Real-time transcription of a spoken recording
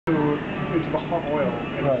into the hot oil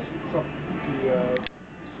and right. heats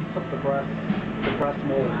up the brass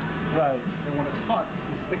mold. Right. And when it's hot,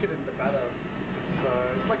 you stick it in the batter.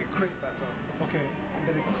 It's like a crepe batter. Okay. And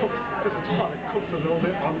then it cooks, because it's hot, it cooks a little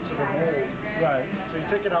bit onto the mold. Right. So you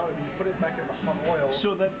take it out and you put it back in the hot oil.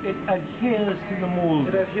 So that it adheres to the mold.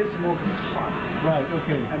 It adheres to the mold because it's hot. Right,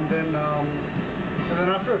 okay. And then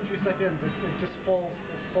after a few seconds, it just falls,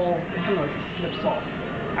 it kind of slips off.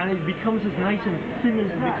 And it becomes as nice and thin as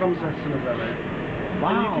that. It becomes as thin as that, right?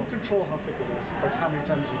 Wow. And you can control how thick it is, like how many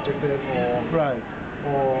times you dip it, or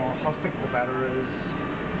how thick the batter is.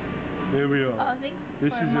 There we are. Oh, thanks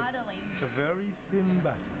for modeling. A very thin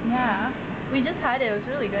batter. Yeah. We just had it. It was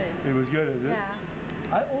really good. It was good, is it? Yeah.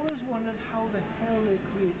 I always wondered how the hell they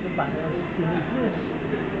create the batter as thin as this.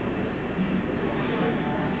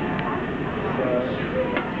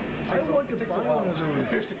 I want to buy one of those. It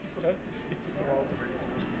takes a while to make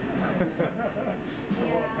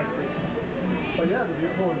But yeah, the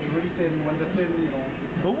vehicle is really thin. When they're thin, you know.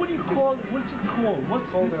 But what do you call it? What's it called? What's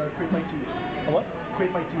it's called a Quih A what?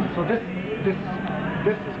 Quih. So this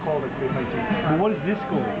is called a Quih. And what is this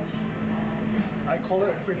called? I call it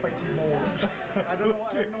a Quih mold. I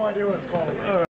have no idea what it's called.